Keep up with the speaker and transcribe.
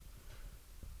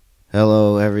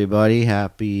Hello, everybody.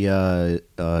 Happy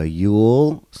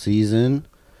Yule season.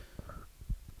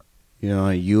 You know,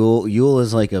 Yule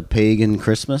is like a pagan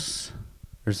Christmas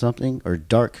or something, or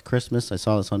dark Christmas. I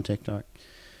saw this on TikTok.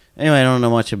 Anyway, I don't know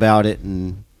much about it,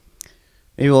 and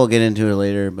maybe we'll get into it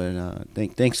later. But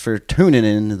thanks for tuning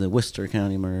in to the Worcester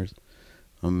County Murders.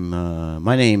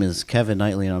 My name is Kevin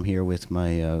Knightley, and I'm here with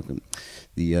my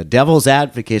the devil's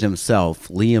advocate himself,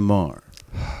 Liam Marr.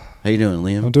 How you doing,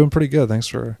 Liam? I'm doing pretty good. Thanks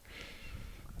for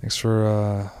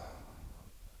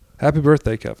happy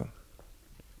birthday, Kevin.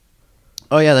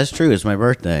 Oh yeah, that's true. It's my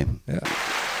birthday. Yeah.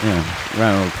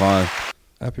 Round of applause.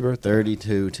 Happy birthday.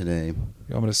 32 today. You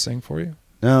want me to sing for you?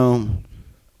 No.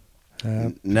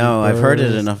 Happy I've heard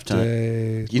it enough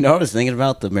birthday. times. You know, I was thinking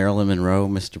about the Marilyn Monroe,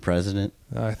 Mr. President.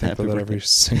 I think Happy about that birthday. every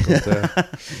single day.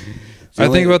 I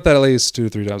think about that at least 2 or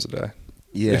 3 times a day.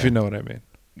 Yeah. If you know what I mean.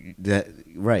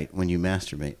 Right, when you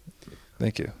masturbate.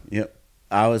 Thank you. Yep.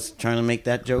 I was trying to make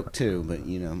that joke too, but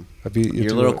you know, I beat you you're a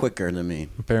to little it, quicker than me.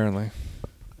 apparently.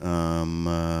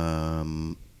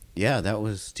 Yeah, that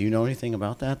was. Do you know anything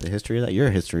about that? The history of that? You're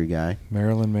a history guy.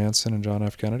 Marilyn Manson and John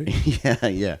F. Kennedy.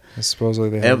 Yeah. And supposedly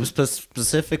they It had was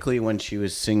specifically when she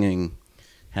was singing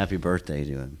 "Happy Birthday"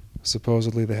 to him.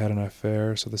 an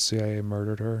affair, so the CIA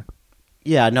murdered her,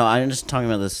 Yeah, no, I'm just talking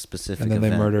about this specific. and then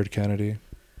event. they murdered Kennedy.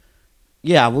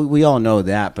 Yeah, we all know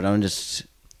that, but I'm just,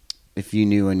 if you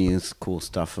knew any cool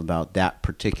stuff about that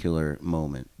particular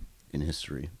moment in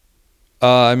history.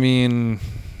 I mean,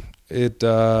 it.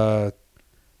 I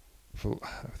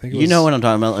think it was, You know what I'm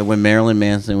talking about, like when Marilyn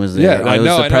Manson was there. Yeah, I it was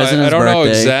know. the president's I don't know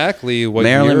birthday. exactly what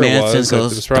Marilyn year Manson it was.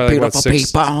 goes, It was probably the like, beautiful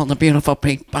people, the beautiful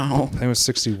people. I think it was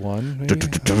 61. Maybe?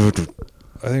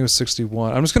 I think it was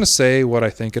 61. I'm just gonna say what I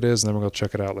think it is, and then we're gonna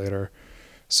check it out later.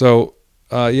 So,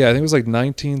 I think it was like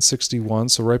 1961.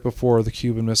 So right before the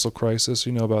Cuban Missile Crisis.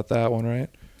 You know about that one, right?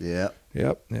 Yeah.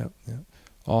 Yep.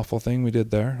 Awful thing we did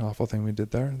there.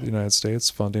 The United States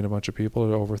funding a bunch of people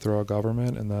to overthrow a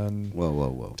government, and then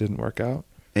Whoa. didn't work out.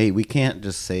 Hey, we can't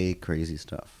just say crazy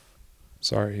stuff.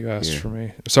 Sorry, you asked Here. for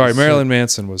me. Sorry, Marilyn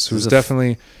Manson was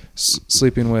definitely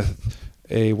sleeping with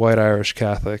a white Irish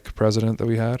Catholic president that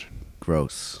we had.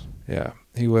 Gross. Yeah,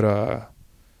 he would.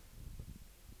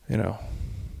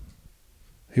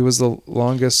 He was the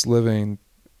longest living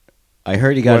I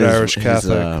heard he got white his, Irish his,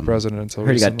 Catholic president until I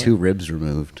heard he got recently. 2 ribs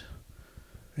removed.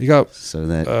 He got So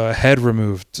that. head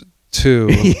removed too.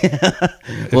 Yeah.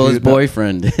 Well, his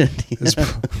boyfriend did. His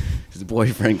His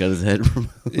boyfriend got his head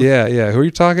removed. Yeah. Who are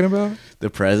you talking about? The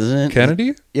president?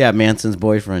 Kennedy? Yeah, Manson's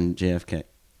boyfriend, JFK.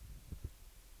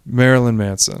 Marilyn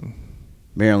Manson.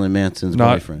 Marilyn Manson's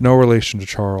boyfriend. No relation to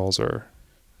Charles or.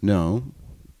 No.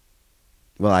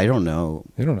 Well, I don't know.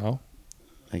 You don't know.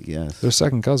 I guess. They're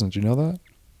second cousins. You know that?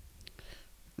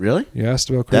 Really? You asked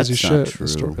about crazy That's not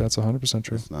shit. true. That's 100%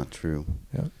 true. That's not true.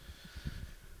 Yeah.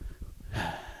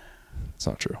 It's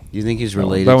not true. You think he's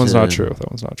related That one's to... not true. That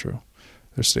one's not true.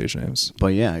 They're stage names.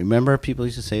 But yeah, remember people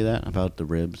used to say that about the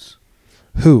ribs?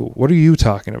 Who? What are you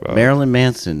talking about? Marilyn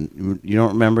Manson. You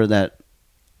don't remember that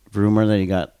rumor that he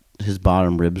got his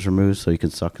bottom ribs removed so he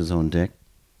could suck his own dick?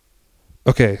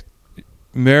 Okay.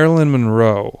 Marilyn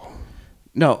Monroe.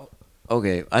 No.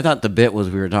 Okay. I thought the bit was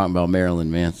we were talking about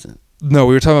Marilyn Manson. No,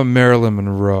 we were talking about Marilyn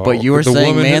Monroe. But you were The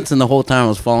saying woman Manson the whole time. I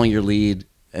was following your lead,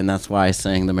 and that's why I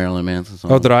sang the Marilyn Manson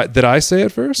song. Oh, did I say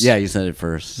it first? Yeah, you said it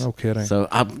first. No kidding. So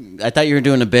I thought you were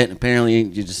doing a bit. Apparently,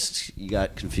 you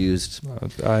got confused.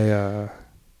 I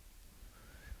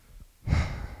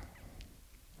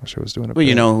wish I was doing it. Well,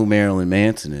 you know who Marilyn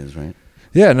Manson is, right?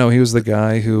 Yeah, no, he was the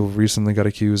guy who recently got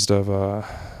accused of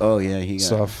Oh yeah, he got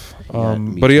stuff.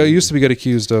 Me But he Too. used to be get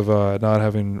accused of not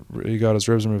having. He got his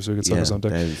ribs removed so he could suck his own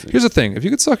dick. Here's the thing: if you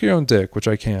could suck your own dick, which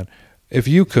I can, if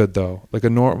you could though, like a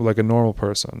normal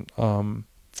person,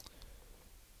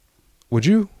 would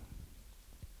you?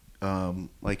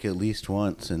 like at least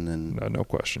once, and then No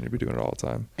question. You'd be doing it all the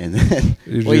time. and then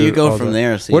You'd well, do you it go all from the-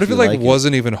 there. See What if it you like like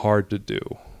wasn't even hard to do?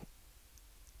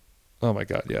 Oh my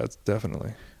god, yeah, it's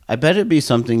definitely. I bet it'd be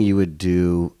something you would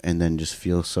do and then just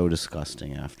feel so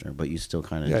disgusting after, but you still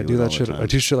kind of Yeah, I do do it that all shit. the time. I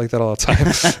do shit like that all the time.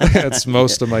 That's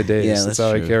most of my days. Yeah, that's that's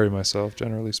how true. I carry myself,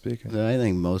 generally speaking. I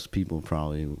think most people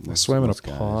probably. I swam in a most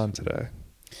guys. pond today.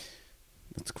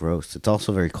 That's gross. It's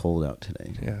also very cold out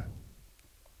today. Yeah.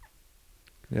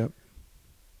 Yep.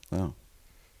 Wow.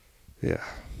 Yeah.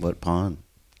 What pond?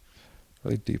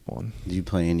 Really deep one. Did you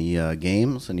play any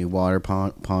games? Any water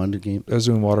pond game? I was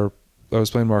doing water. I was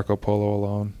playing Marco Polo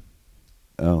alone.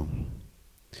 Oh.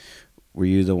 Were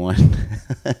you the one?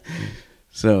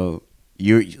 So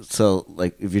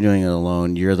like if you're doing it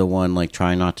alone, you're the one like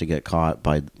trying not to get caught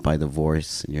by the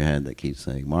voice in your head that keeps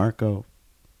saying Marco.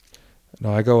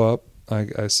 No, I go up.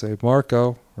 I say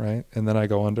Marco, right? And then I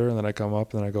go under, and then I come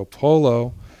up, and then I go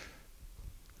Polo.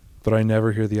 But I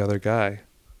never hear the other guy.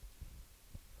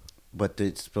 But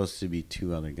it's supposed to be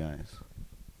two other guys.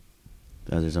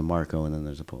 There's a Marco and then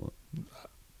there's a Polo.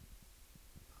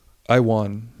 I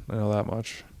won. I know that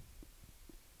much.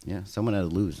 Yeah, someone had to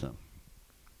lose though.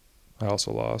 I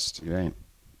also lost. You're right.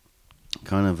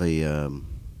 Kind of a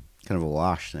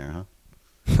wash there,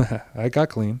 huh? I got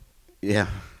clean. Yeah.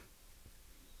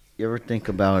 You ever think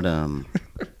about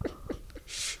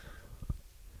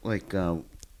like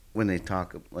when they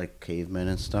talk like cavemen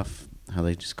and stuff, how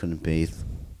they just couldn't bathe,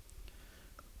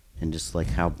 and just like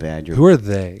how bad Who are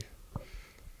they?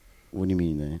 What do you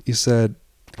mean they? You said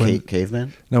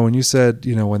Cavemen? No, when you said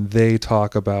when they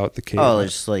talk about the cavemen. Oh,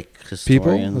 it's like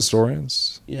people, historians.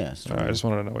 historians. Yeah. All right, I just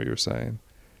wanted to know what you were saying.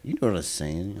 You know what I was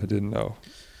saying. I didn't know.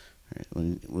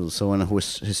 So when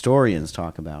historians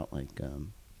talk about like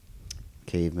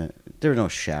cavemen, there were no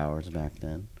showers back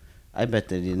then. I bet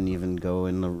they didn't even go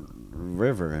in the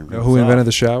river. And Know who invented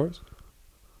the showers?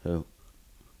 Who?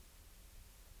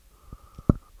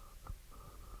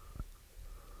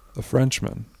 A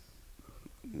Frenchman.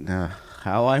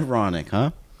 How ironic,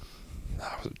 huh?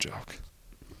 That was a joke.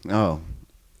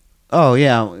 Oh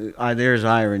yeah. There's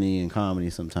irony in comedy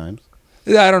sometimes.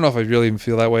 Yeah, I don't know if I really even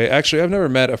feel that way. Actually, I've never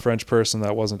met a French person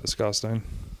that wasn't disgusting.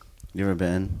 You ever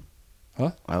been?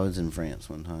 Huh? I was in France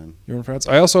one time. You were in France?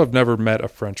 I also have never met a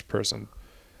French person.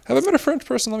 Have I met a French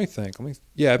person? Let me think.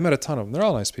 Yeah, I've met a ton of them. They're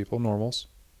all nice people, normals.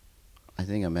 I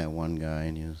think I met one guy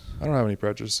and I don't have any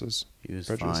prejudices. He was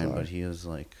fine, but he was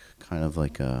like kind of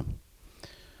like a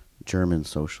German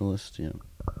socialist, you know.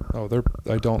 Oh,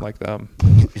 I don't like them.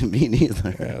 Me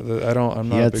neither. Yeah, I don't. I'm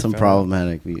not. He a had big some fan.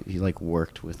 problematic. He like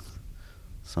worked with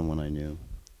someone I knew,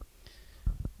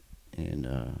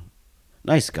 and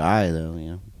nice guy though,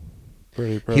 you know.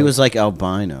 Pretty. He was like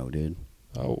albino, dude.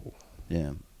 Oh.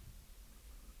 Yeah.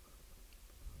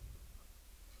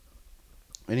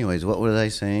 Anyways, what was I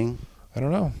saying? I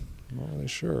don't know. I'm not really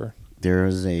sure. There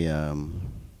is a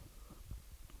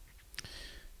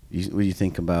what do you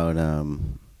think about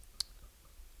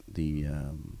the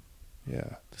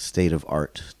state of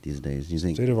art these days? Do you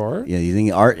think State of art? Yeah, you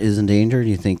think art is in danger? Do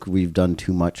you think we've done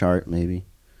too much art? Maybe.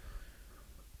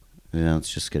 Yeah,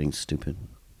 it's just getting stupid.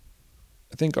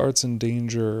 I think art's in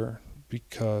danger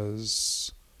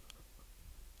because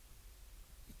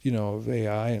of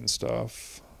AI and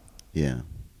stuff. Yeah.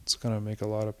 It's going to make a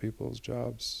lot of people's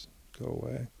jobs go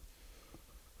away.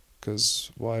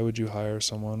 Because why would you hire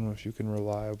someone if you can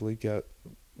reliably get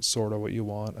sort of what you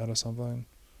want out of something?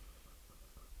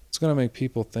 It's going to make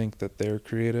people think that they're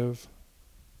creative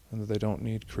and that they don't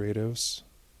need creatives.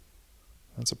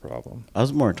 That's a problem. I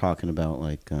was more talking about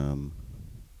like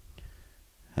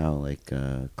how like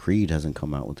Creed hasn't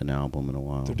come out with an album in a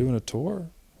while. They're doing a tour.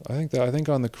 I think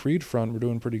on the Creed front we're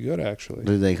doing pretty good actually.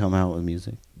 Did they come out with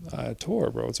music? A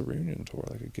tour, bro. It's a reunion tour,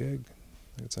 like a gig.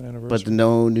 It's an anniversary. But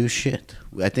no new shit.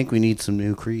 I think we need some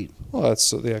new Creed. Well,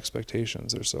 that's the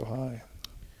expectations are so high.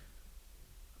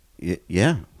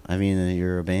 Yeah. I mean,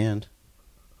 you're a band.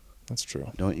 That's true.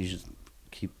 Don't you just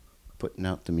keep putting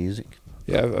out the music?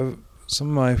 Yeah, some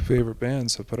of my favorite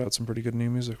bands have put out some pretty good new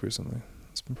music recently.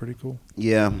 It's been pretty cool.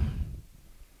 Yeah.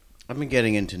 I've been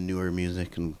getting into newer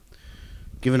music and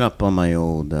giving up on my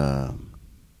old, some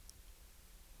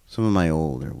of my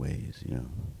older ways, you know.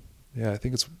 Yeah, I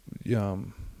think it's, it's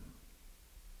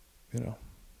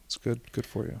good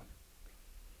for you.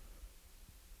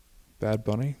 Bad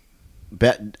Bunny?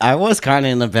 I was kind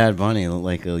of in the Bad Bunny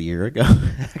like a year ago,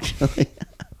 actually.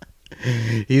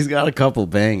 He's got a couple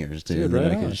bangers, dude. Right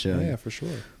that I on. can show you. Yeah, for sure.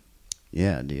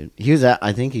 Yeah, dude.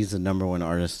 I think he's the number one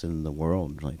artist in the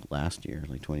world, like last year,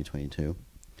 like 2022.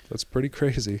 That's pretty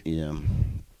crazy. Yeah.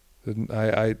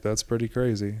 That's pretty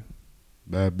crazy.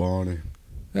 Bad Bunny.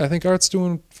 Yeah, I think art's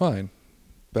doing fine.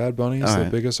 Bad Bunny is the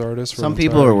biggest artist. Some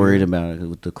people are worried about it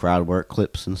with the crowd work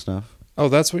clips and stuff. Oh,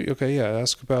 that's what. Okay, yeah.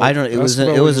 Ask about. I don't. It was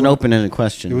an open-ended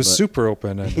question. It was super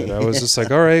open-ended. I was just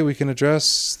like, all right, we can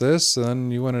address this, and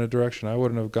then you went in a direction I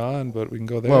wouldn't have gone, but we can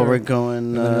go there. Well, we're going.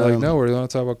 And then you're like, no, we're going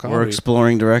to talk about comedy. We're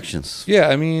exploring directions. Yeah,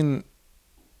 I mean.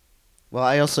 Well,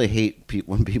 I also hate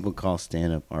when people call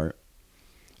stand-up art.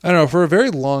 I don't know. For a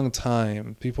very long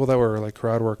time, people that were like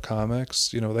crowd work comics,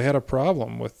 they had a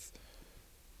problem with,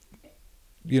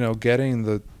 getting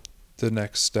the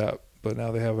next step. But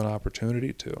now they have an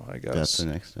opportunity to, I guess. That's the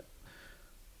next step.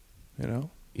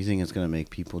 You think it's going to make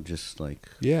people just like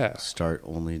start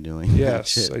only doing that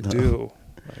shit? Yes, I do.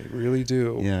 I really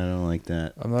do. Yeah, I don't like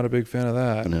that. I'm not a big fan of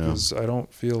that No. because I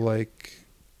don't feel like,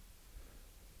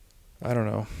 I don't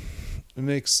know. It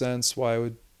makes sense why it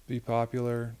would be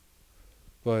popular.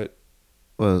 but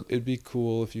Well, it'd be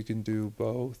cool if you can do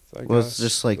both. I well, guess. it's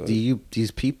just like but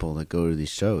these people that go to these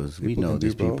shows. We People know can do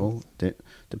these people. both.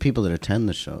 The people that attend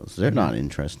the shows, they're Mhm. not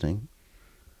interesting.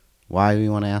 Why do we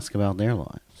want to ask about their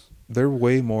lives? They're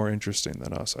way more interesting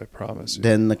than us. I promise you.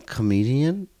 Then the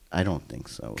comedian? I don't think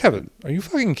so. Kevin, are you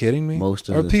fucking kidding me? Most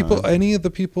of are the people, time. any of the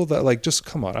people that like, just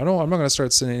come on. I'm not going to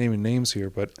start saying any names here,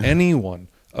 but any one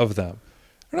of them,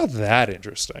 they're not that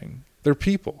interesting. They're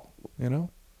people, you know.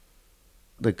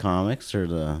 The comics or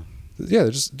the Yeah,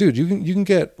 they're just, dude. You can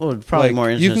get well, it's probably like, more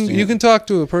interesting. You can talk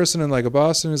to a person in like a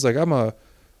Boston who's like,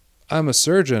 I'm a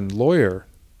surgeon, lawyer.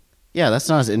 Yeah, that's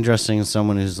not as interesting as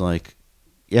someone who's like,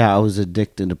 yeah, I was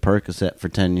addicted to Percocet for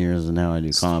 10 years and now I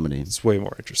do comedy. It's way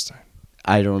more interesting.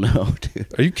 I don't know,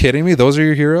 dude. Are you kidding me? Those are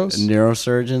your heroes?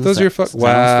 Neurosurgeons. Those are your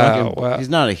wow. He's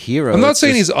not a hero. I'm not It's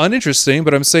saying just- he's uninteresting,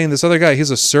 but I'm saying this other guy, he's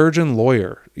a surgeon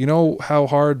lawyer. You know how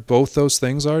hard both those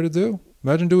things are to do?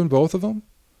 Imagine doing both of them.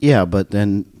 Yeah, but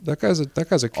then That guy's a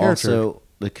character. also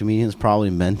the comedian's probably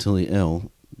mentally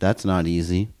ill. That's not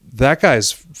easy. That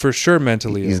guy's for sure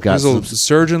mentally He's ill. got He's some- a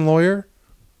surgeon lawyer.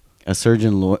 A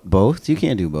surgeon, both? You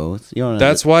can't do both. You don't.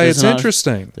 That's why there's it's not-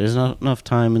 interesting. There's not enough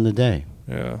time in the day.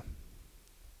 Yeah.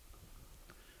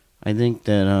 I think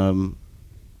that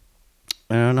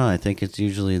I don't know. I think it's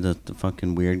usually the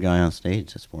fucking weird guy on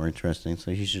stage that's more interesting.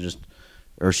 So he should just,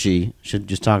 or she should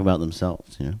just talk about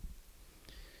themselves. You know.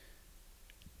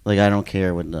 Like I don't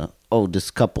care what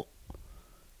this couple.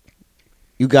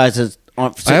 You guys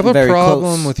aren't. I have a very problem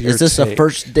close. with your Is this a take.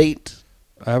 first date?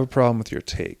 I have a problem with your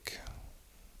take.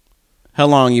 How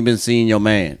long you been seeing your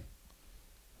man?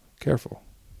 Careful.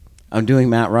 I'm doing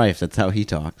Matt Rife. That's how he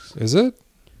talks. Is it?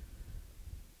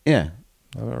 Yeah.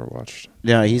 I've never watched.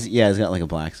 Yeah, he's got like a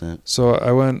black accent. So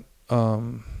I went.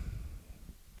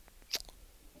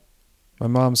 My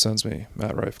mom sends me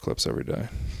Matt Rife clips every day.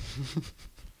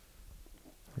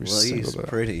 Every Well, single he's day.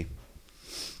 pretty.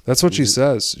 That's what she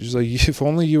says. She's like, "If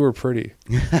only you were pretty."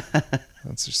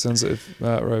 She sends it.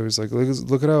 Matt Rife was like,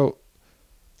 "Look at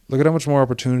how much more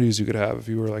opportunities you could have if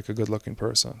you were like a good-looking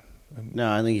person." And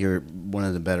No, I think you're one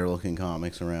of the better looking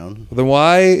comics around. then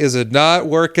why is it not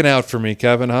working out for me,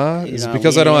 Kevin? Huh? You're Is it not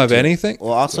because I don't leaning have into it. anything?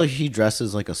 Well, also he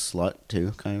dresses like a slut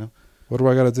too, kind of. What do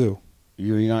I got to do?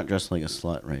 You're not dressed like a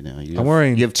slut right now. I'm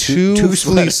wearing you have two sweaters.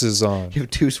 fleeces on. You have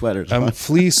two sweaters. I'm on.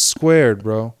 fleece squared,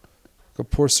 bro.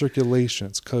 Got poor circulation.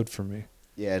 It's good for me.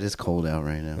 Yeah, it is cold out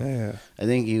right now. Yeah. I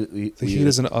think The heat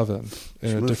is an oven in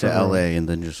should a move to different LA room. and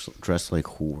then just dress like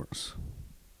whores.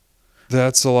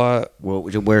 That's a lot. Well,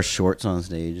 would you wear shorts on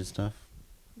stage and stuff?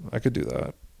 I could do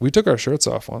that. We took our shirts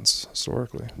off once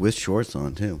historically. With shorts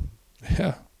on too.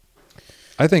 Yeah.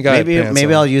 I think I had pants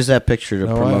maybe on. I'll use that picture to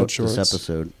No, I had promote shorts. this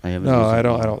episode. I haven't. No, used I it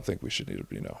don't. in- I don't think we should need to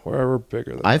be. No, we're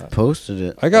bigger than I've that. posted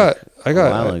it. I got. a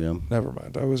while ago. Never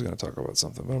mind. I was going to talk about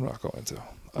something, but I'm not going to.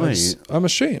 Wait, I'm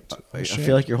ashamed. I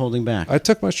feel like you're holding back. I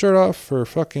took my shirt off for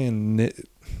fucking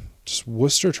just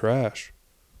Worcester trash.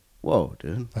 Whoa,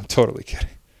 dude. I'm totally kidding.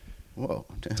 Whoa,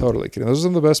 dude. Totally kidding. Those are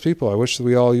some of the best people. I wish that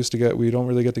we all used to get. We don't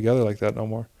really get together like that no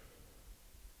more.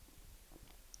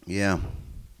 Yeah.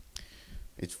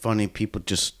 It's funny. People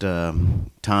just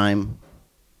time,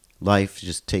 life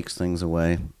just takes things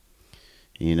away.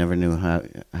 And you never knew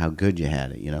how good you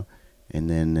had it, you know. And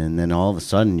then all of a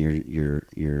sudden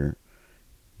your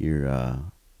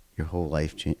whole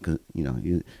life change, cause you know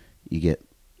you get,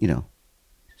 you know,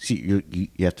 see you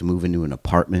have to move into an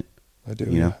apartment. I do.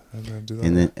 You know? I do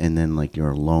that. And then like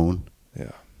you're alone.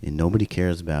 Yeah. And nobody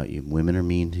cares about you. Women are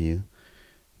mean to you.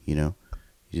 You know,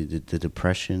 the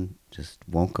depression just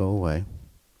won't go away.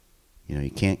 You know, you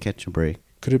can't catch a break.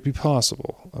 Could it be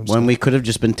possible? When we could have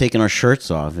just been taking our shirts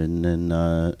off at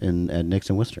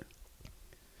Nixon Worcester.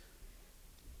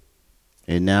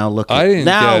 And now look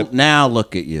now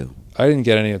look at you. I didn't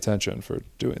get any attention for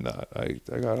doing that.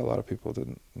 I got a lot of people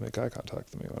didn't make eye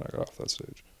contact with me when I got off that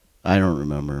stage. I don't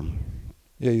remember.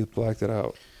 Yeah, you blacked it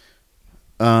out.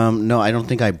 No, I don't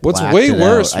think I blacked What's way it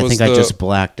worse out. I was think I just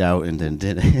blacked out and then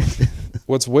did it.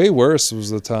 What's way worse was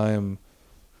the time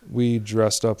we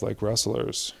dressed up like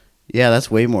wrestlers. Yeah,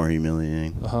 that's way more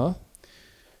humiliating. Uh-huh.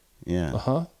 Yeah.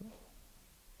 Uh-huh.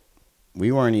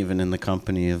 We weren't even in the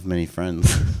company of many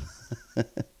friends.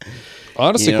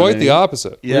 Honestly, You know quite what I the mean?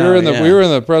 opposite. Yeah, we were in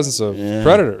the presence of Yeah.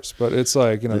 predators, but it's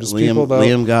like, you know, just people that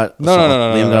Liam got No.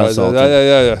 Liam got assaulted.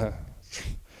 Yeah.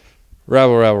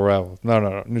 Rabble.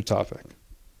 No. New topic.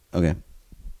 Okay.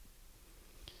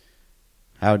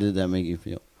 How did that make you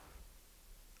feel?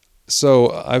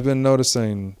 So I've been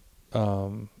noticing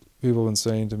people have been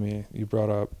saying to me, you brought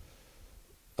up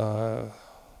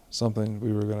something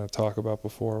we were going to talk about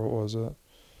before. What was it?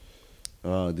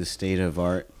 The state of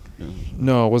art.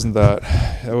 No, it wasn't that.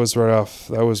 That was right off.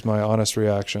 That was my honest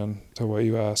reaction to what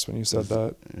you asked when you said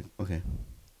that. Okay.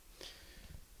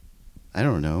 I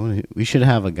don't know. We should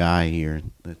have a guy here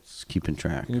that's keeping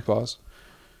track. Can you pause?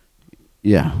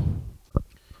 Yeah.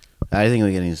 I think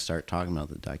we're going to start talking about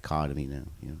the dichotomy now.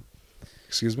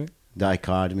 Excuse me? The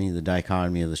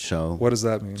dichotomy of the show. What does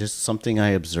that mean? Just something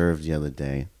I observed the other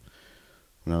day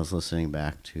when I was listening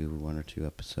back to one or two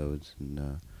episodes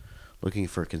and looking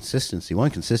for consistency.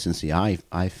 One consistency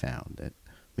I found that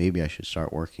maybe I should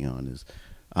start working on is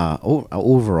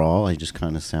overall, I just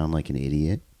kind of sound like an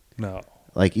idiot. No.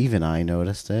 Like, even I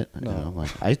noticed it. No. I'm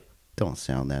like, I don't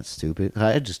sound that stupid.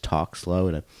 I just talk slow,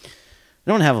 and I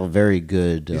don't have a very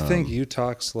good... You think you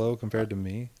talk slow compared to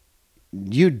me?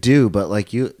 You do, but,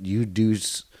 like, you do...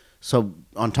 So,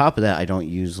 on top of that, I don't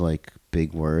use, like,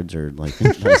 big words or, like,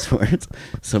 nice words.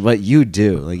 So, but you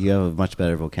do. Like, you have a much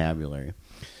better vocabulary.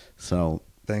 So...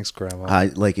 Thanks, Grandma. I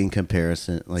like in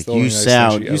comparison, like you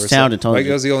sound intelligent.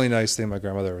 That was the only nice thing my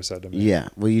grandmother ever said to me. Yeah,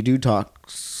 well, you do talk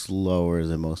slower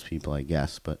than most people, I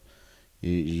guess, but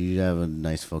you have a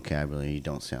nice vocabulary. You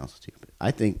don't sound stupid.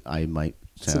 I think I might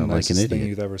sound like an idiot. It's the nicest thing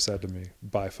you've ever said to me,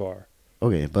 by far.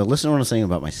 Okay, but listen to what I'm saying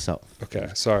about myself. Okay,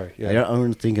 sorry. Yeah. I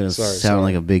don't think of sounding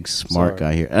like a big smart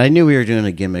guy here. And I knew we were doing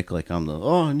a gimmick, like I'm the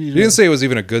You didn't say it was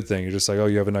even a good thing. You're just like, oh,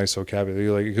 you have a nice vocabulary.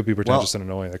 You're like, it could be pretentious and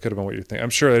annoying. That could have been what you think. I'm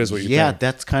sure that is what you think. Yeah,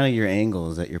 that's kind of your angle,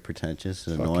 is that you're pretentious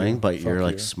and annoying, but you're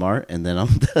like smart, and then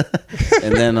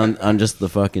I'm just the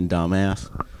fucking dumbass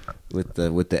with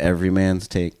the everyman's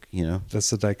take.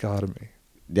 That's the dichotomy.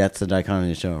 That's the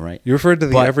dichotomy of the show, right? You referred to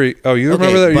the every. Oh, you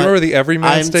remember that? You remember the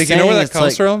everyman's take? You know where that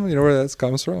comes from? You know where that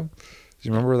comes from? Do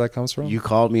you remember where that comes from? You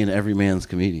called me an everyman's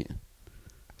comedian.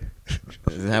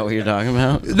 Is that what you're talking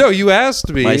about? No, you asked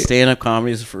me. My stand-up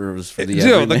comedy was for the.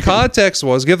 No, the context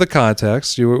was. Give the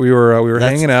context. We were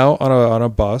hanging out on a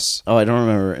bus. Oh, I don't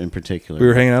remember in particular. We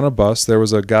were hanging out on a bus. There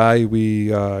was a guy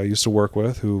we used to work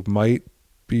with who might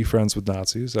be friends with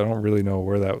Nazis. I don't really know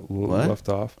where that left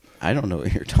off. I don't know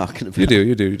what you're talking about.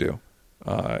 You do.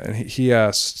 And he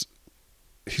asked,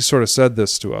 he sort of said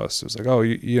this to us. It was like, oh,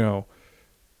 you know,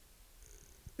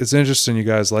 it's interesting you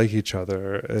guys like each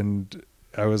other. And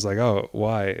I was like, oh,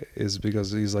 why? Is it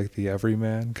because he's like the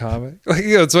everyman comic? Like,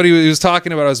 it's what he was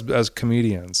talking about as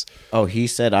comedians. Oh, he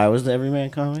said I was the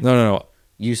everyman comic? No.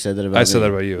 You said that about me. I said that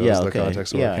about you. That yeah, was okay. the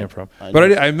context of where it came from.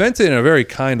 But I meant it in a very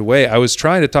kind way. I was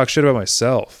trying to talk shit about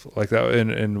myself, like that,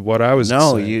 in what I was saying.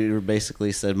 No, you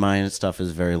basically said my stuff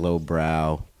is very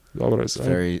lowbrow. What would I say?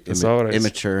 Very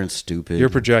immature and stupid. You're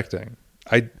projecting.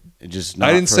 I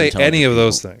didn't say any of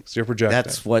those things. You're projecting.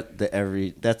 That's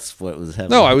what was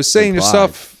happening. No, I was saying your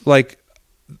stuff, like,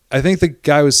 I think the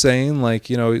guy was saying, like,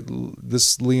 you know,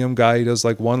 this Liam guy, he does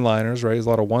like one-liners, right? He has a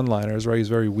lot of one-liners, right? He's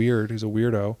very weird. He's a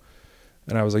weirdo.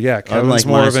 And I was like, yeah, Kevin's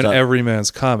more of an everyman's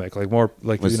comic, like more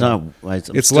like it's not.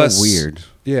 It's less weird.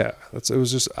 Yeah, that's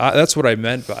what I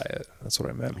meant by it. That's what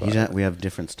I meant by it. We have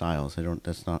different styles.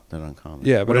 That's not that uncommon.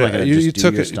 Yeah, but you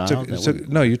took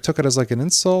it as like an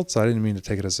insult. So I didn't mean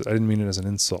it as an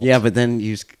insult. Yeah, but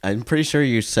then I'm pretty sure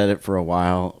you said it for a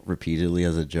while repeatedly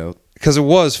as a joke. Because it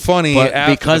was funny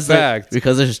after the fact.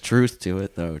 Because there's truth to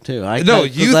it, though, too.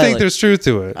 You think there's truth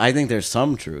to it. I think there's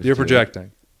some truth. You're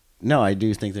projecting. No, I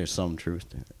do think there's some truth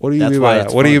to it. What do you mean by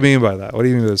that? What do you mean by that? What do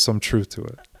you mean there's some truth to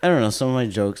it? I don't know. Some of my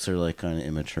jokes are like kind of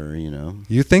immature, you know.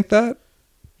 You think that?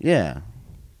 Yeah.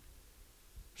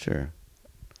 Sure.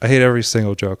 I hate every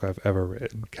single joke I've ever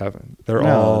written, Kevin.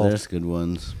 There's good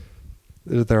ones.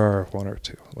 There are one or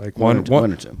two. Like one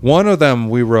or two. One of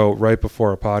them we wrote right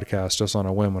before a podcast, just on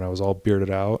a whim, when I was all bearded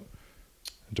out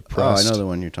and depressed. Oh, I know the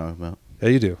one you're talking about. Yeah,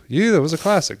 you do. That was a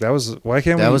classic. That was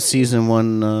was season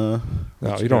 1. No,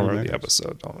 you don't remember the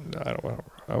episode. I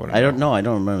don't know. I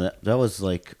don't remember that. That was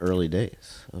like early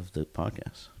days of the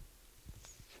podcast.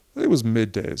 It was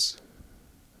mid days.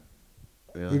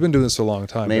 Really? We've been doing this a long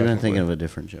time. Maybe I'm thinking of a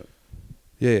different joke.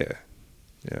 Yeah.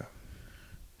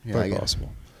 Quite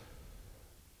possible.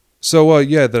 So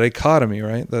the dichotomy,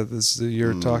 right? That is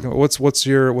you're talking about. What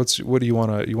do you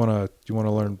want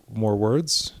to learn more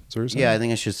words? Yeah, I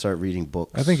think I should start reading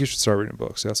books. I think you should start reading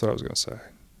books. That's what I was going to say.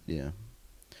 Yeah.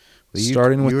 Well,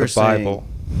 starting with the Bible.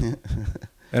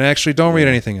 And actually, don't read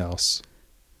anything else.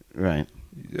 Right.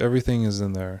 Everything is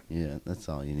in there. Yeah, that's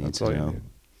all you need. That's all you need.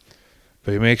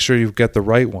 But you make sure you get the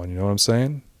right one. You know what I'm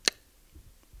saying?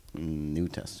 New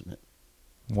Testament.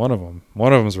 One of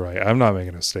them's right. I'm not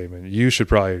making a statement. You should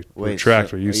probably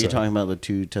retract what you said. Are you talking about the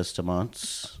two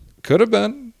testaments? Could have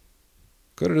been.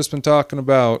 Could have just been talking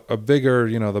about a bigger,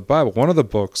 the Bible. One of the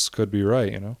books could be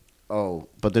right, Oh,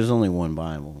 but there's only one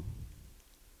Bible.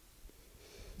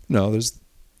 No, there's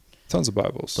Tons of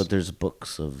Bibles. But there's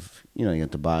books of, you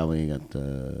got the Bible, you got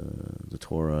the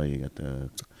Torah, you got the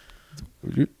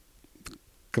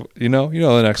You know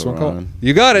the next one. Quran.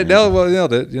 You got it. Yeah.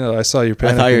 Nailed it. I saw your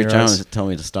panic. I thought you in were your trying eyes. to tell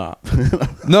me to stop.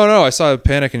 No, I saw a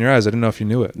panic in your eyes. I didn't know if you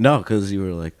knew it. No, because you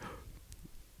were like,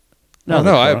 No,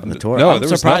 the Torah. no, I'm there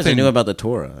was surprised I nothing- knew about the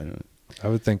Torah. I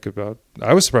would think about.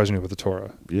 I was surprised you knew about the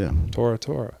Torah. Yeah.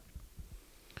 Torah.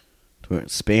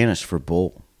 Spanish for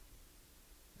bull.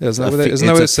 Yeah, isn't that It's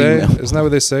what a they say? female. Isn't that what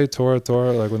they say? Torah.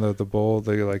 Like when the bull,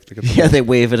 they like to get. The Yeah, they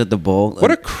wave it at the bull. What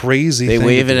a crazy. They thing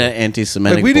wave to it do. at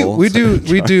anti-Semitic Like bulls. we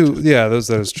do. Yeah, that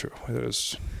is true.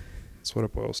 That's what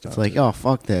it boils down. It's like, to. oh,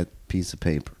 fuck that piece of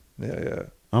paper. Yeah.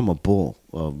 I'm a bull,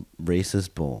 a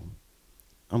racist bull.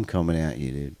 I'm coming at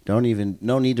you, dude. No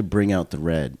need to bring out the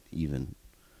red, even.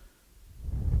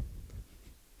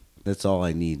 That's all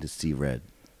I need to see red,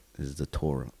 is the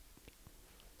Torah.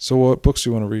 So what books do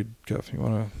you want to read, Kev?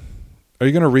 Are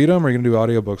you going to read them, or are you going to do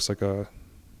audiobooks like a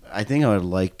I think I would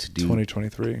like to do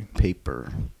 2023?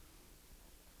 paper.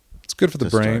 It's good for the to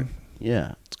start. brain.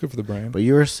 Yeah. It's good for the brain. But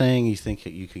you were saying you think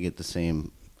you could get the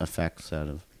same effects out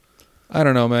of... I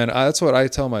don't know, man. That's what I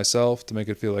tell myself to make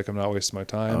it feel like I'm not wasting my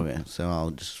time. Okay, so I'll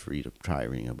just try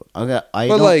reading a book.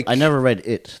 I never read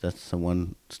It. That's the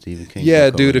one Stephen King Yeah,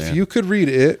 book dude. over If there. you could read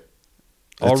it,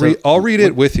 It's I'll read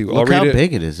it with you. Look I'll read how it.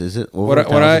 big it is. Is it over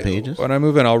 1,000 pages? When I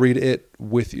move in, I'll read it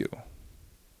with you.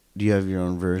 Do you have your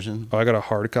own version? Oh, I got a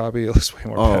hard copy. It looks way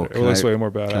more. It looks way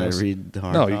more badass. Can I read the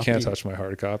hard No, copy? you can't touch my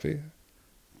hard copy,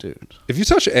 Dude. If you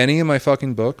touch any of my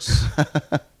fucking books,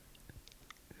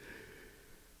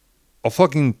 I'll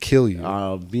fucking kill you.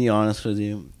 I'll be honest with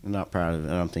you. I'm not proud of it.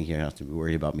 I don't think you have to be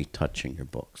worried about me touching your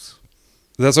books.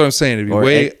 That's what I'm saying. It'd be Or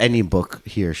way any book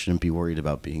here shouldn't be worried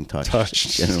about being touched.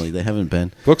 Generally, they haven't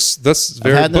been. books.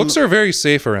 Books are very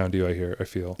safe around you. I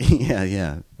feel.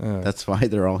 Yeah. That's why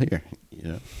they're all here.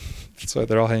 That's why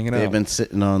they're all hanging They've out. been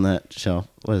sitting on that shelf.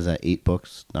 What is that? 8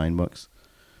 books? 9 books?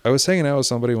 I was hanging out with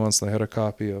somebody once, and they had a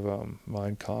copy of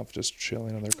Mein Kampf just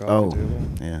chilling on their coffee table.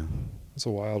 Yeah. It's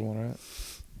a wild one, right?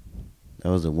 That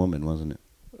was a woman, wasn't it?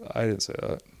 I didn't say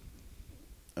that.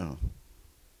 Oh.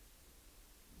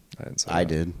 I didn't say I that.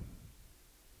 did.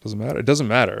 Doesn't matter. It doesn't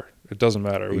matter. It doesn't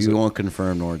matter. You won't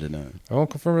confirm nor deny. I won't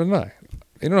confirm or deny.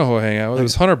 You don't know who I hang out with. It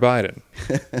was Hunter Biden.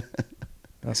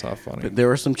 That's not funny. But there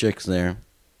were some chicks there.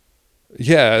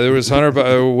 Yeah, there was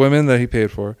women that he paid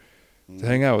for to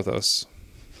hang out with us.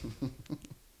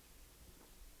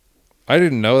 I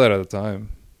didn't know that at the time.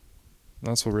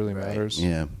 That's what really matters.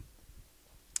 Yeah.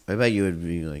 I bet you would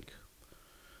be like,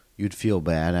 you'd feel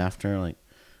bad after. Like,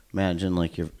 imagine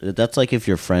that's like if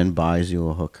your friend buys you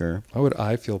a hooker. Why would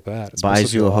I feel bad? It's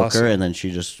Buys you a hooker, awesome. and then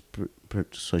she just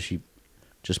she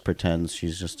just pretends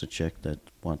she's just a chick that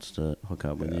wants to hook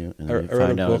up with you, and then you I read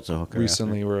find a out book it's a hooker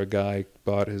recently where a guy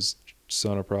bought his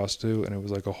son a prostitute, and it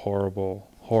was like a horrible,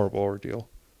 horrible ordeal.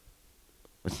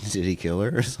 after. Did he kill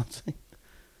her or something?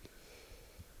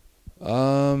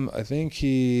 I think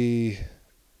he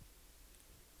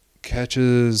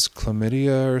catches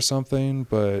chlamydia or something,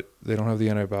 but they don't have the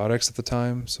antibiotics at the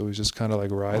time, so he's just kind of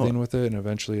like writhing with it, and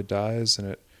eventually it dies,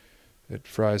 and it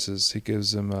fries his. He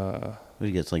gives him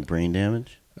He gets like brain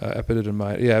damage.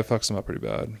 epididymitis. Yeah, it fucks him up pretty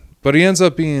bad. But he ends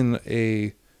up being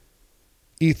a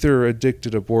ether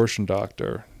addicted abortion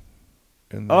doctor.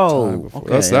 In the time before.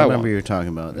 Okay. That's that I remember one. you were talking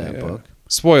about that Yeah. book.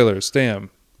 Spoilers, damn.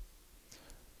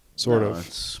 Sort No, of.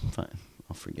 It's fine.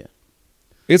 I'll forget.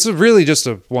 It's really just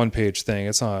a one-page thing.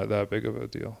 It's not that big of a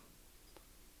deal.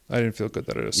 I didn't feel good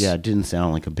that it is. Yeah, it didn't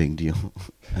sound like a big deal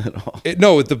at all.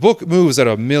 No, the book moves at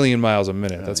 1,000,000 miles a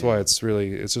minute. That's why it's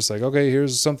just like, okay,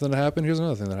 here's something that happened. Here's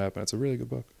another thing that happened. It's a really good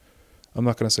book. I'm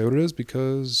not going to say what it is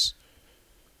because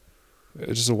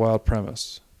it's just a wild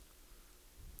premise.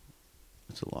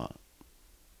 It's a lot.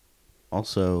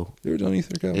 Also, You ever done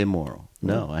ether, Kev? immoral.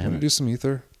 No, I haven't. Do some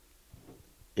ether.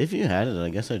 If you had it, I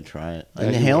guess I'd try it.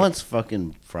 Yeah, you Inhalants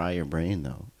fucking fry your brain,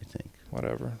 though, I think.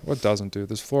 Whatever. What doesn't do?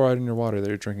 There's fluoride in your water that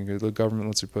you're drinking. The government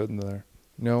lets you put in there.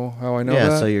 You know how I know Yeah,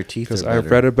 that? so your teeth are Because better.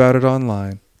 I've read about it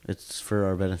online. It's for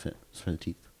our benefit. It's for the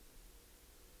teeth.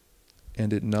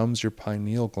 And it numbs your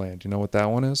pineal gland. You know what that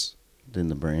one is? In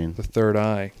the brain. The third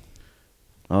eye.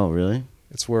 Oh, really?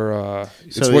 It's where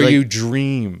So, where like, you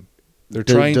dream. They're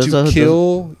does- trying does to that-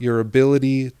 kill your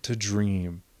ability to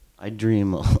dream. I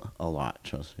dream a lot,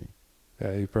 trust me.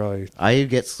 Yeah, you probably. I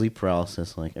get sleep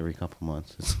paralysis like every couple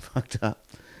months. It's fucked up.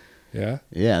 Yeah.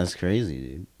 Yeah, it's crazy,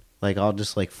 dude. Like, I'll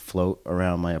just, like, float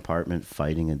around my apartment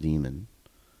fighting a demon.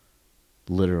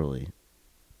 Literally.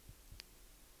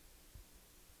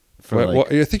 Well,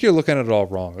 I think you're looking at it all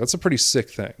wrong. That's a pretty sick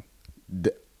thing.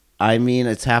 I mean,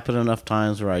 it's happened enough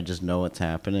times where I just know it's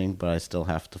happening, but I still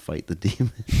have to fight the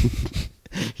demon.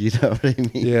 You know what I mean?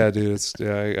 Yeah, dude.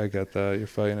 I get that. You're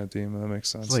fighting a demon. That makes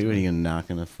sense. It's like, to when me. you're not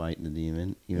gonna fight the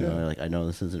demon, even though like I know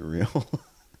this isn't real.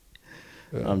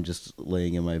 Yeah. I'm just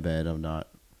laying in my bed. I'm not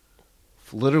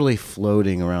literally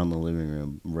floating around the living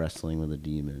room, wrestling with a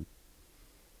demon,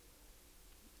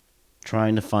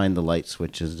 trying to find the light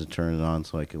switches to turn it on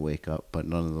so I could wake up, but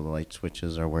none of the light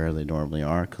switches are where they normally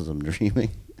are because I'm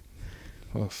dreaming.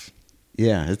 Oof.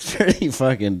 Yeah, it's pretty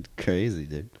fucking crazy,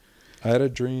 dude. I had a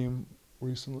dream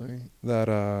recently that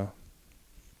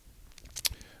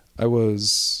I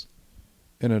was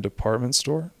in a department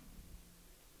store,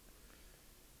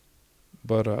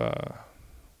 but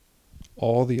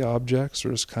all the objects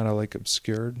were just kind of like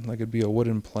obscured. Like it'd be a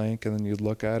wooden plank, and then you'd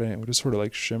look at it, and it would just sort of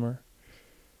like shimmer.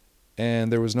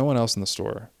 And there was no one else in the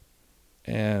store.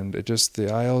 And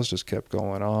the aisles just kept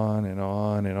going on and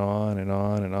on and on and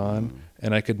on and on.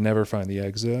 And I could never find the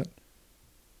exit.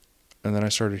 And then I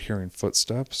started hearing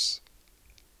footsteps.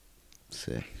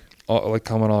 Sick. Like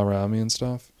coming all around me and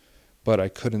stuff. But I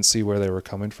couldn't see where they were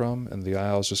coming from. And the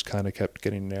aisles just kind of kept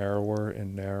getting narrower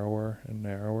and narrower and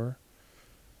narrower.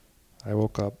 I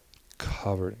woke up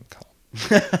covered in cum.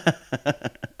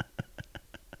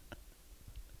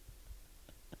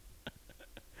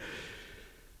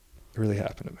 It really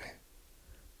happened to me.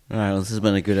 All right, well, this has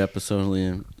been a good episode,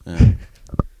 Liam.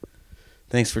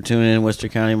 Thanks for tuning in, Worcester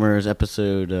County Murders,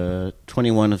 episode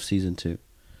 21 of season 2.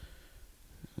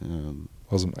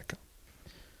 Wasn't my cum.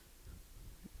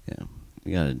 Yeah,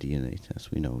 we got a DNA test.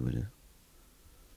 We know what it is.